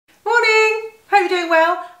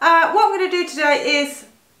well. What I'm going to do today is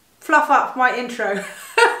fluff up my intro.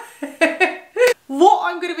 What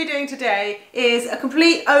I'm going to be doing today is a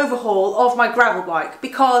complete overhaul of my gravel bike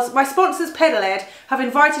because my sponsors Pedaled have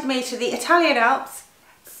invited me to the Italian Alps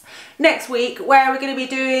next week, where we're going to be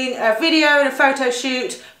doing a video and a photo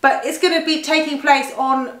shoot, but it's going to be taking place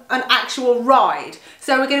on an actual ride.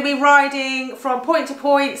 So we're going to be riding from point to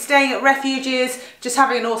point, staying at refuges, just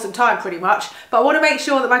having an awesome time pretty much. But I want to make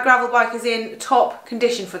sure that my gravel bike is in top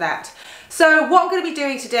condition for that. So what I'm going to be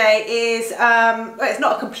doing today is, it's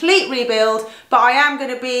not a complete rebuild, but I am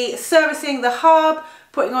going to be servicing the hub,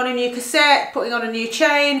 putting on a new cassette, putting on a new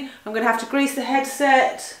chain. I'm going to have to grease the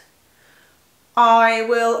headset. I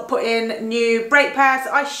will put in new brake pads.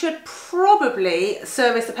 I should probably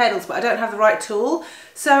service the pedals, but I don't have the right tool.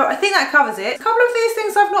 So I think that covers it. A couple of these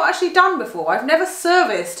things I've not actually done before. I've never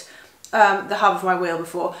serviced the hub of my wheel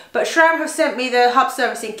before, but SRAM have sent me the hub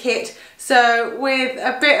servicing kit. So with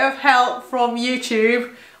a bit of help from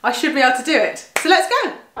YouTube, I should be able to do it. So let's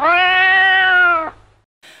go.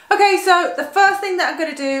 Okay, so the first thing that I'm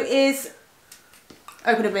going to do is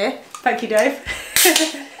open a beer. Thank you, Dave.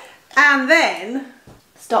 And then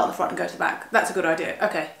start at the front and go to the back. That's a good idea.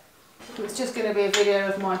 Okay. It's just going to be a video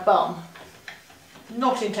of my bum.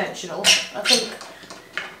 Not intentional. I think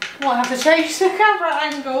I might have to change the camera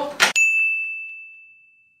angle.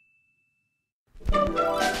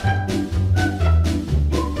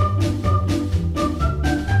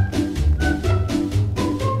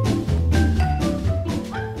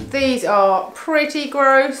 These are pretty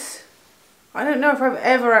gross. I don't know if I've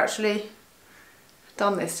ever actually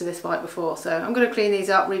done this to this bike before, so I'm going to clean these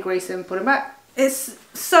up, re-grease them, put them back. It's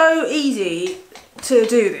so easy to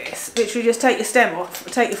do this. Literally just take your stem off,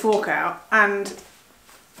 take your fork out and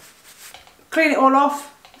clean it all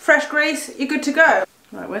off, fresh grease, you're good to go.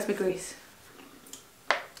 Right, where's my grease?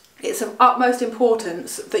 It's of utmost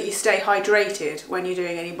importance that you stay hydrated when you're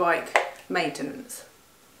doing any bike maintenance.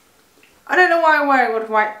 I don't know why I'm wearing one of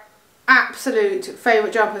my absolute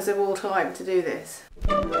favourite jumpers of all time to do this.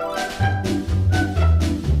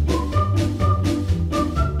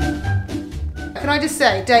 Can I just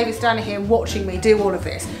say, Dave is standing here watching me do all of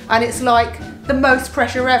this, and it's like the most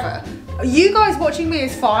pressure ever. You guys watching me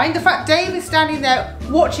is fine. The fact Dave is standing there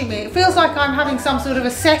watching me, it feels like I'm having some sort of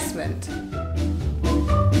assessment.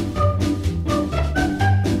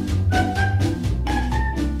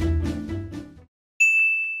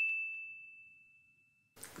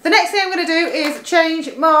 The next thing I'm going to do is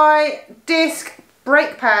change my disc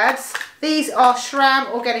brake pads. These are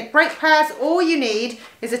SRAM organic brake pads. All you need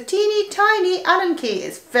is a teeny tiny Allen key.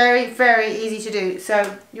 It's very, very easy to do.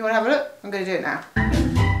 So you want to have a look? I'm going to do it now. I'm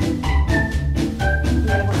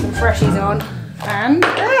going to put some freshies on and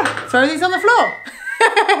throw these on the floor.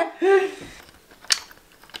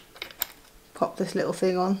 Pop this little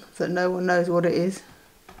thing on so that no one knows what it is.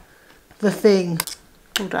 The thing.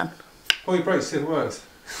 All done. Oh, your brakes still works.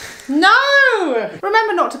 No!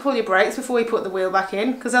 Remember not to pull your brakes before you put the wheel back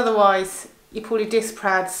in, because otherwise you pull your disc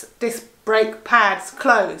brake pads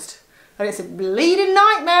closed. And it's a bleeding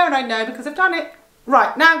nightmare, and I know because I've done it.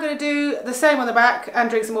 Right, now I'm going to do the same on the back and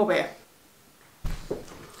drink some more beer.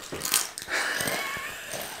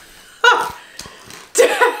 Oh,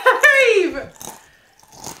 Dave!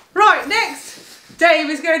 Right, next, Dave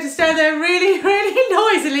is going to stand there really, really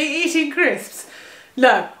noisily eating crisps.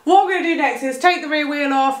 No, what we're going to do next is take the rear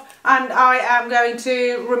wheel off, and I am going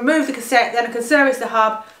to remove the cassette, then I can service the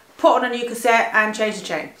hub, put on a new cassette and change the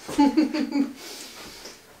chain.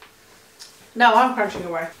 No, I'm crunching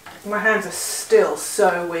away. My hands are still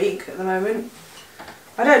so weak at the moment.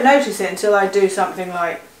 I don't notice it until I do something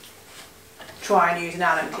like try and use an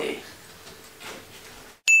Allen key.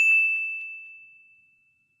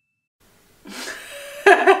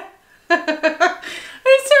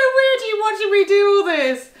 It's so weird you watching me do all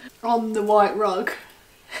this on the white rug.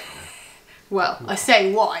 Well, I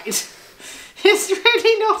say white. It's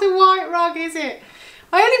really not a white rug, is it?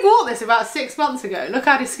 I only bought this about 6 months ago. Look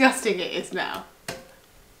how disgusting it is now.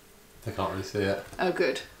 I can't really see it. Oh,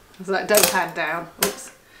 good. I was like, don't pan down.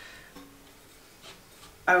 Oops.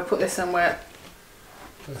 I will put this somewhere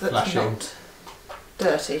that's not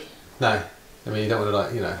dirty. No. I mean, you don't want to,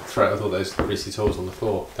 like, you know, throw it with all those greasy tools on the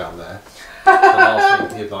floor down there. The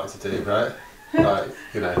last thing you'd like to do, right? Like,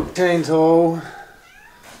 you know, chain tool,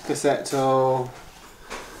 cassette tool,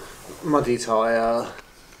 muddy tyre,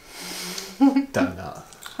 donut.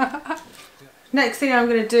 Next thing I'm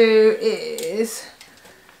going to do is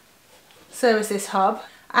service this hub,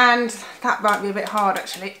 and that might be a bit hard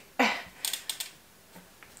actually. I'm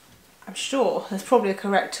sure there's probably a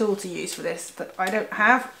correct tool to use for this that I don't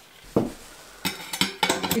have.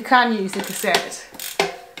 You can use the cassette.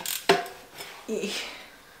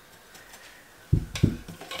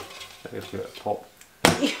 Give it a pop.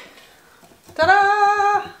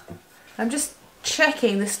 Ta-da! I'm just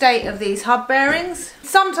checking the state of these hub bearings.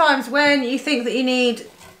 Sometimes when you think that you need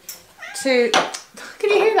to... Can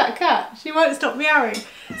you hear that cat? She won't stop meowing.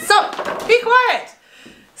 Stop! Be quiet!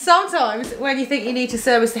 Sometimes when you think you need to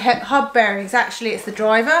service the hub bearings, actually it's the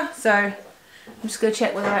driver. So I'm just going to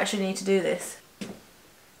check whether I actually need to do this.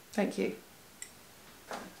 Thank you.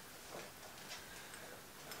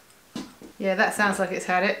 Yeah, that sounds like it's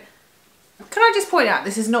had it. Can I just point out,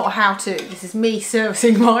 this is not a how-to. This is me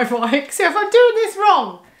servicing my bike. So if I'm doing this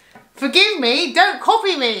wrong, forgive me, don't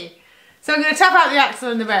copy me. So I'm going to tap out the axle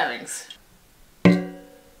and the bearings.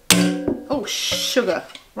 Oh, sugar.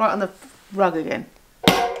 Right on the rug again.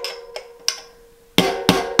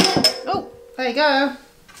 Oh, there you go.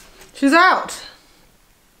 She's out.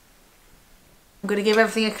 I'm going to give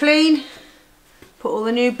everything a clean. Put all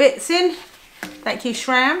the new bits in. Thank you,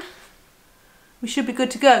 SRAM. We should be good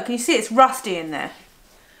to go. Can you see it's rusty in there?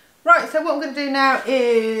 Right, so what I'm going to do now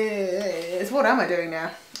is... What am I doing now?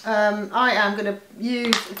 I am going to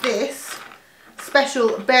use this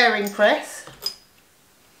special bearing press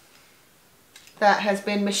that has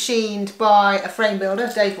been machined by a frame builder.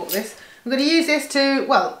 Dave bought this. I'm going to use this to...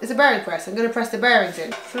 Well, it's a bearing press. I'm going to press the bearings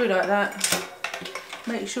in. Through like that.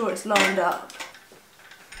 Make sure it's lined up.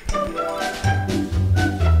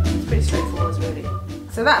 It's pretty straightforward, really.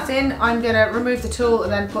 So that's in. I'm going to remove the tool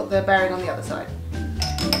and then put the bearing on the other side.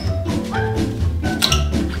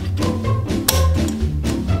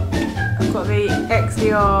 I've got the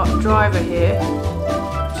XDR driver here,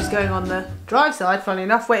 which is going on the drive side, funnily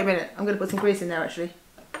enough. Wait a minute, I'm going to put some grease in there actually.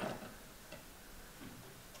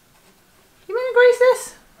 You mean to grease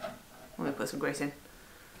this? I'm going to put some grease in.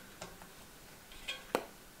 You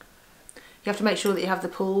have to make sure that you have the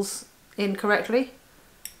pulls in correctly.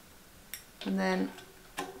 And then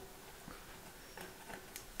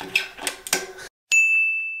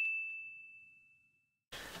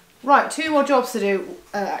right, 2 more jobs to do,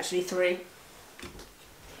 actually 3,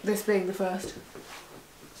 this being the first.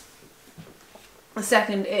 The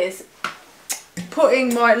second is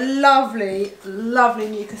putting my lovely, lovely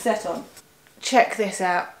new cassette on. Check this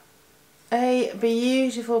out, a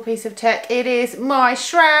beautiful piece of tech. It is my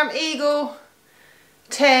SRAM Eagle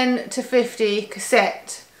 10 to 50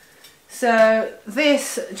 cassette. So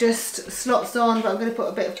this just slots on, but I'm going to put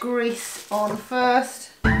a bit of grease on first.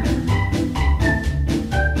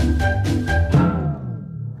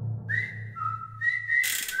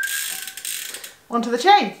 Onto the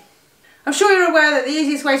chain. I'm sure you're aware that the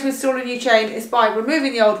easiest way to install a new chain is by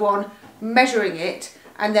removing the old one, measuring it,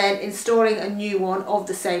 and then installing a new one of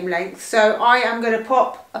the same length. So I am going to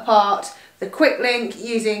pop apart the quick link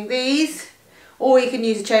using these, or you can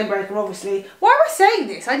use a chain breaker, obviously. Why am I saying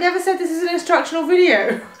this? I never said this is an instructional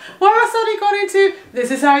video. Why have I suddenly gone into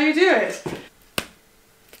this is how you do it?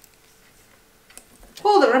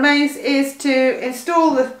 All that remains is to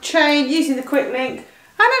install the chain using the quick link, and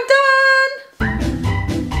I'm done!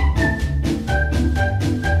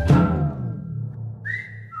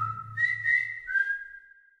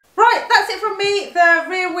 Right, that's it from me. The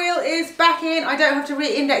rear wheel is back in. I don't have to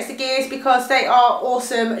re-index the gears because they are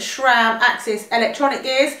awesome SRAM Axis electronic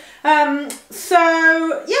gears.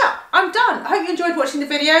 So yeah, I'm done. I hope you enjoyed watching the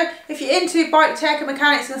video. If you're into bike tech and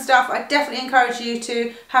mechanics and stuff, I definitely encourage you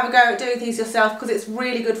to have a go at doing things yourself because it's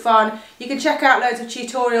really good fun. You can check out loads of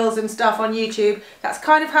tutorials and stuff on YouTube. That's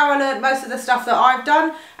kind of how I learned most of the stuff that I've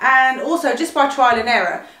done, and also just by trial and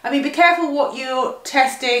error. I mean, be careful what you're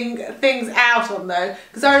testing things out on though,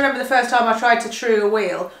 because I remember the first time I tried to true a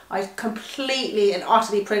wheel, I completely and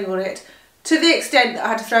utterly pringled it to the extent that I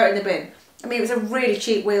had to throw it in the bin. I mean, it was a really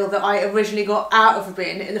cheap wheel that I originally got out of a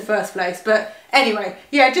bin in the first place. But anyway,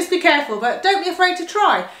 yeah, just be careful, but don't be afraid to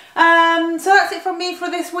try. So that's it from me for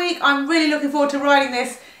this week. I'm really looking forward to riding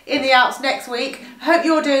this in the Alps next week. I hope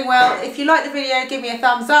you're doing well. If you like the video, give me a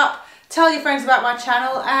thumbs up. Tell your friends about my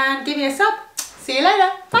channel and give me a sub. See you later.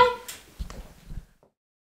 Bye.